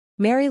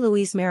Mary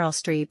Louise Meryl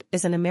Streep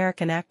is an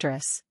American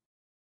actress.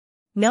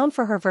 Known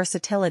for her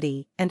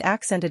versatility and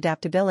accent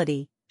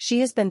adaptability,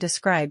 she has been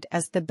described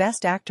as the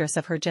best actress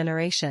of her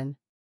generation.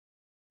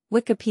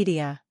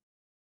 Wikipedia.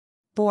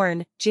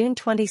 Born June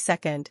 22,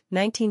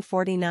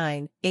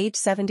 1949, age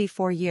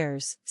 74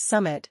 years,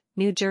 Summit,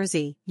 New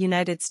Jersey,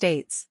 United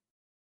States.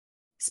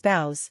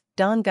 Spouse,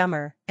 Dawn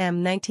Gummer, M.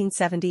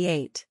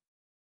 1978.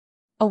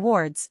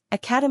 Awards: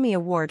 Academy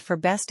Award for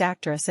Best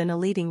Actress in a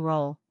Leading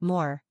Role,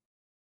 more.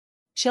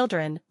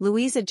 Children: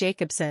 Louisa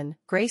Jacobson,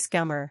 Grace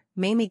Gummer,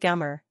 Mamie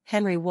Gummer,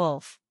 Henry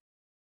Wolfe.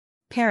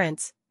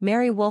 Parents: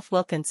 Mary Wolfe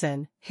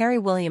Wilkinson, Harry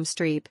William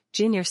Streep,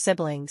 Jr.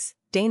 Siblings: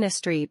 Dana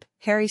Streep,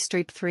 Harry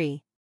Streep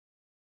III.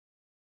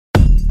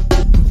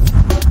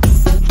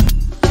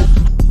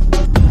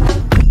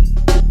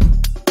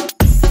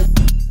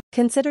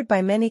 Considered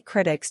by many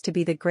critics to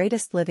be the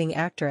greatest living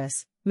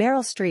actress,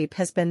 Meryl Streep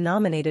has been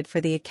nominated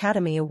for the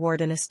Academy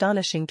Award an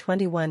astonishing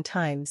 21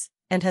 times,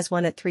 and has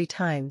won it 3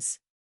 times.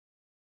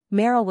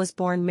 Meryl was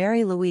born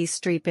Mary Louise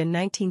Streep in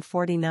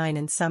 1949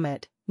 in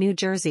Summit, New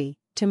Jersey,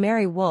 to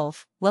Mary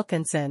Wolfe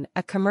Wilkinson,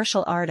 a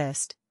commercial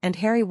artist, and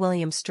Harry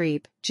William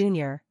Streep,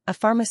 Jr., a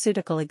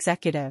pharmaceutical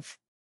executive.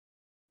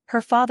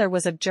 Her father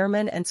was of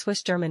German and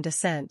Swiss-German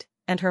descent,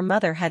 and her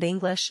mother had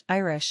English,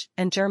 Irish,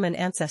 and German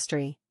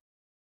ancestry.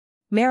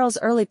 Meryl's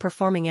early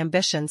performing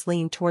ambitions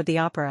leaned toward the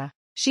opera.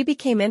 She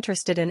became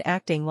interested in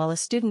acting while a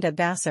student at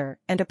Vassar,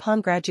 and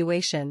upon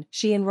graduation,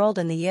 she enrolled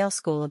in the Yale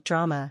School of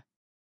Drama.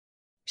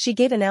 She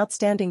gave an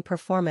outstanding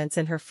performance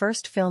in her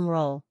first film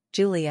role,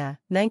 Julia,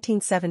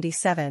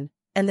 1977,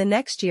 and the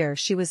next year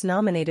she was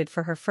nominated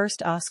for her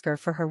first Oscar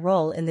for her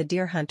role in The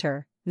Deer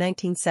Hunter,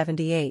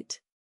 1978.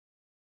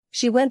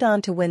 She went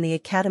on to win the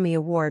Academy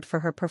Award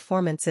for her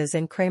performances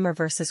in Kramer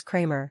vs.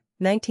 Kramer,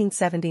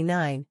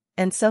 1979,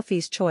 and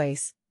Sophie's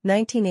Choice,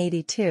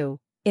 1982,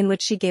 in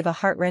which she gave a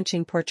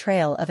heart-wrenching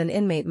portrayal of an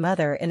inmate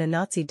mother in a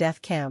Nazi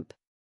death camp.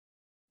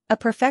 A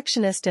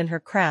perfectionist in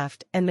her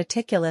craft and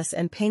meticulous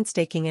and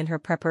painstaking in her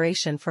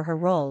preparation for her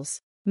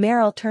roles,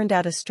 Meryl turned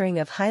out a string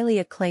of highly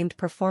acclaimed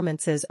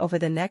performances over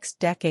the next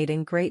decade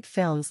in great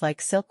films like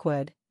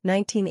Silkwood,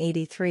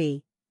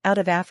 1983, Out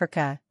of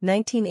Africa,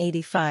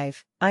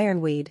 1985,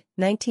 Ironweed,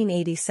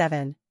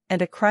 1987,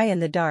 and A Cry in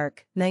the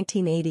Dark,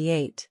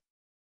 1988.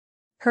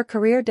 Her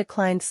career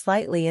declined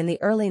slightly in the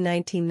early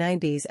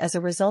 1990s as a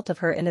result of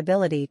her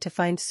inability to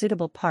find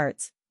suitable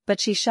parts, but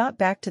she shot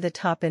back to the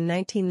top in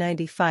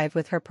 1995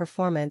 with her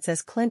performance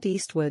as Clint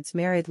Eastwood's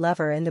married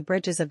lover in The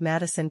Bridges of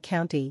Madison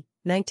County,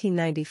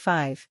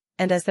 1995,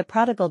 and as the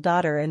prodigal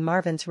daughter in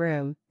Marvin's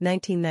Room,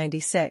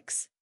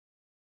 1996.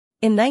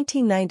 In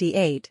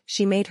 1998,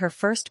 she made her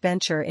first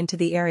venture into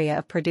the area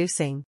of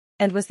producing,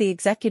 and was the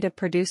executive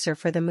producer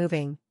for the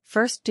moving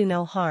First Do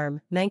No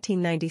Harm,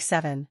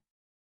 1997.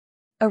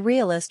 A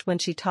realist when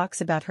she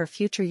talks about her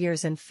future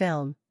years in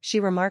film,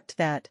 she remarked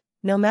that,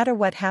 "No matter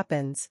what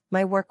happens,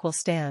 my work will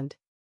stand."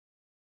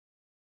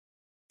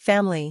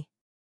 Family.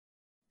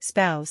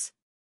 Spouse: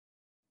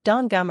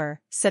 Dawn Gummer,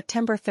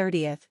 September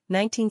 30,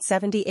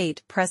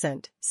 1978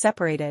 present,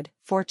 separated,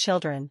 4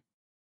 children.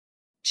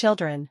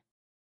 Children: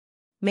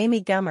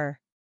 Mamie Gummer,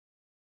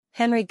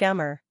 Henry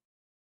Gummer,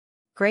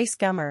 Grace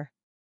Gummer,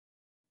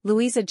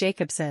 Louisa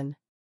Jacobson.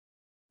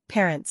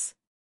 Parents: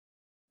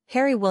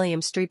 Harry William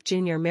Streep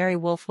Jr. Mary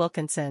Wolfe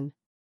Wilkinson.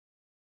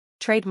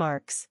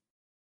 Trademarks: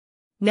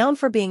 known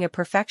for being a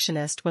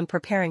perfectionist when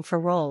preparing for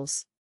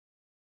roles.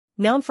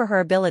 Known for her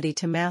ability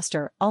to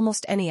master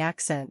almost any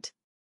accent.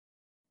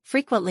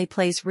 Frequently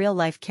plays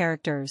real-life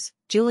characters: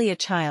 Julia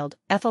Child,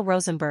 Ethel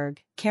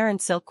Rosenberg, Karen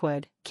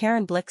Silkwood,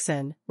 Karen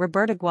Blixen,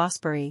 Roberta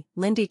Guasbury,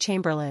 Lindy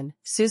Chamberlain,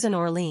 Susan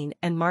Orlean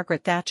and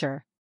Margaret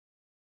Thatcher.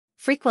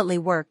 Frequently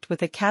worked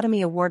with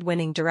Academy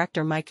Award-winning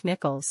director Mike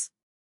Nichols.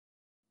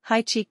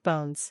 High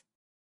cheekbones.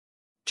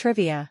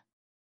 Trivia.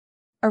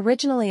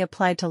 Originally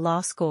applied to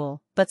law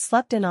school, but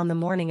slept in on the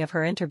morning of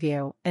her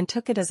interview and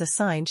took it as a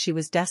sign she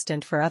was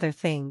destined for other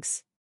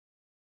things.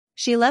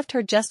 She left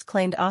her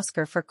just-claimed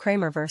Oscar for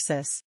Kramer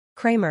vs.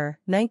 Kramer,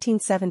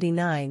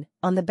 1979,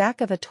 on the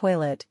back of a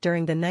toilet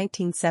during the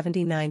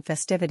 1979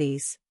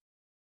 festivities.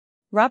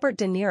 Robert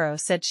De Niro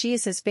said she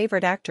is his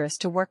favorite actress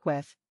to work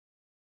with.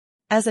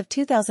 As of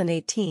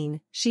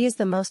 2018, she is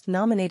the most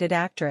nominated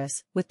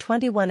actress, with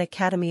 21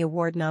 Academy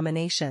Award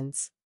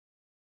nominations.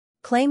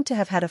 Claimed to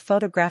have had a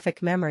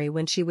photographic memory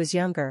when she was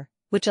younger,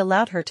 which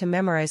allowed her to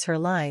memorize her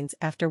lines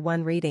after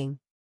one reading.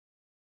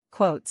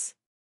 Quotes: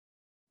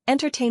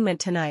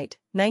 Entertainment Tonight,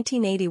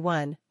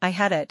 1981, I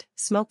had it,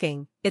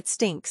 smoking, it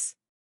stinks.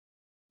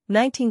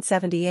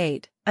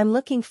 1978, I'm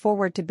looking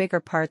forward to bigger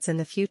parts in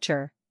the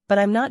future, but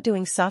I'm not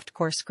doing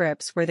softcore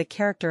scripts where the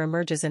character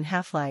emerges in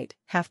half-light,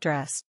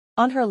 half-dressed.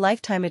 On her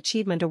Lifetime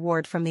Achievement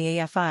Award from the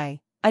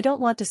AFI, I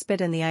don't want to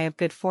spit in the eye of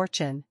good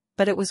fortune,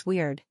 but it was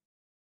weird.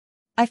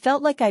 I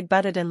felt like I'd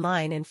butted in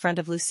line in front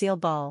of Lucille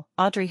Ball,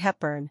 Audrey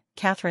Hepburn,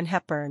 Katharine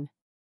Hepburn.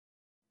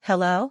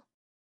 Hello?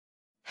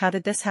 How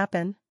did this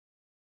happen?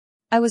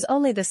 I was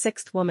only the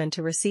 6th woman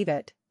to receive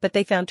it, but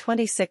they found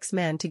 26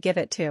 men to give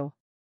it to.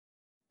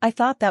 I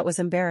thought that was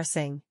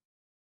embarrassing.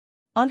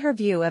 On her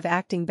view of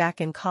acting back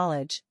in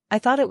college, I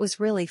thought it was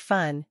really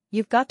fun,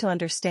 you've got to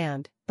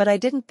understand, but I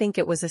didn't think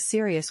it was a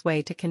serious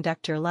way to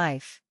conduct your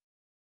life.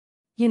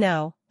 You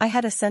know, I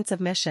had a sense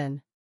of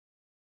mission.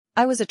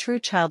 I was a true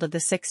child of the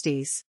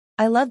 60s.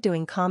 I love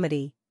doing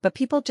comedy, but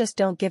people just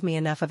don't give me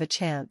enough of a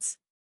chance.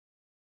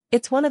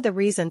 It's one of the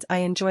reasons I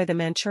enjoy The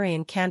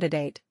Manchurian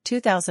Candidate,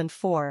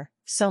 2004,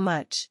 so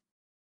much.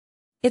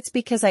 It's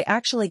because I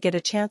actually get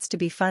a chance to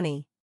be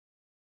funny.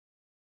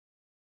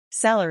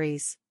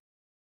 Salaries.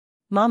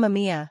 Mamma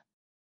Mia.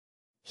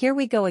 Here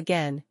We Go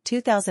Again,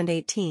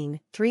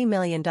 2018, $3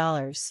 million.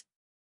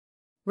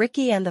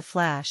 Ricky and the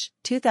Flash,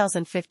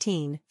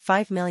 2015,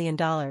 $5 million.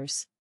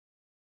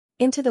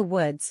 Into the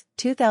Woods,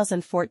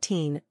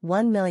 2014,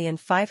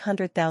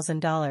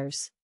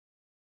 $1,500,000.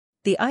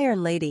 The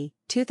Iron Lady,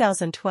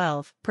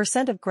 2012,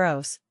 % of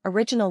gross,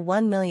 original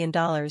 $1 million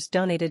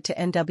donated to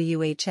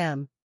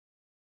NWHM.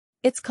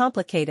 It's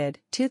Complicated,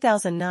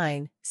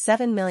 2009,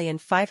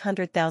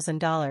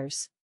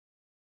 $7,500,000.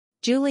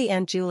 Julie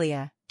and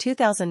Julia,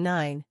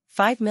 2009,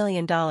 $5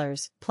 million,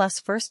 plus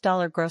first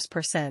dollar gross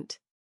 %.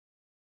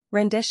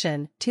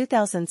 Rendition,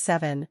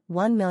 2007,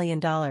 $1 million.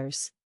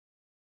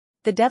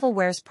 The Devil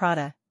Wears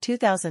Prada,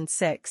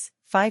 2006,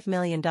 $5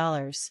 million.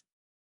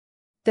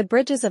 The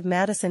Bridges of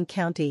Madison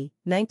County,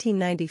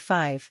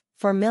 1995,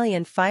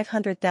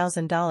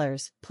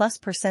 $4,500,000, plus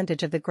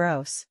percentage of the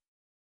gross.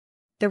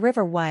 The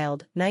River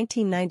Wild,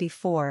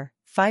 1994,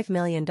 $5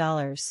 million.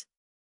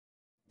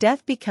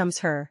 Death Becomes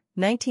Her,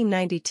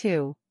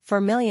 1992,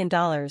 $4 million,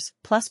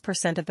 plus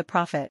 % of the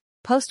profit.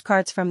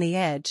 Postcards from the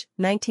Edge,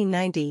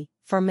 1990,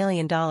 $4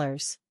 million.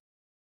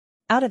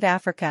 Out of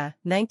Africa,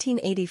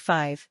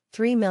 1985,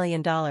 $3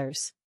 million.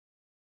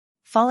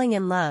 Falling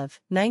in Love,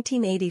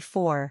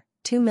 1984,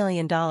 $2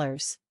 million.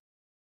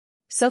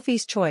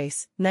 Sophie's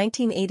Choice,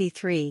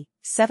 1983,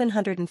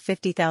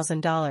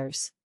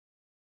 $750,000.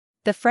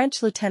 The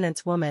French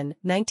Lieutenant's Woman,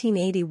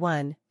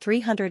 1981,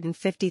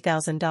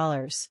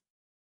 $350,000.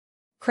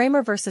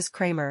 Kramer vs.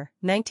 Kramer,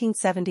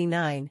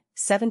 1979,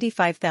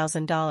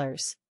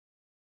 $75,000.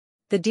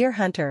 The Deer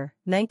Hunter,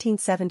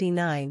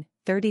 1979,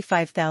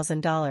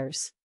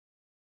 $35,000.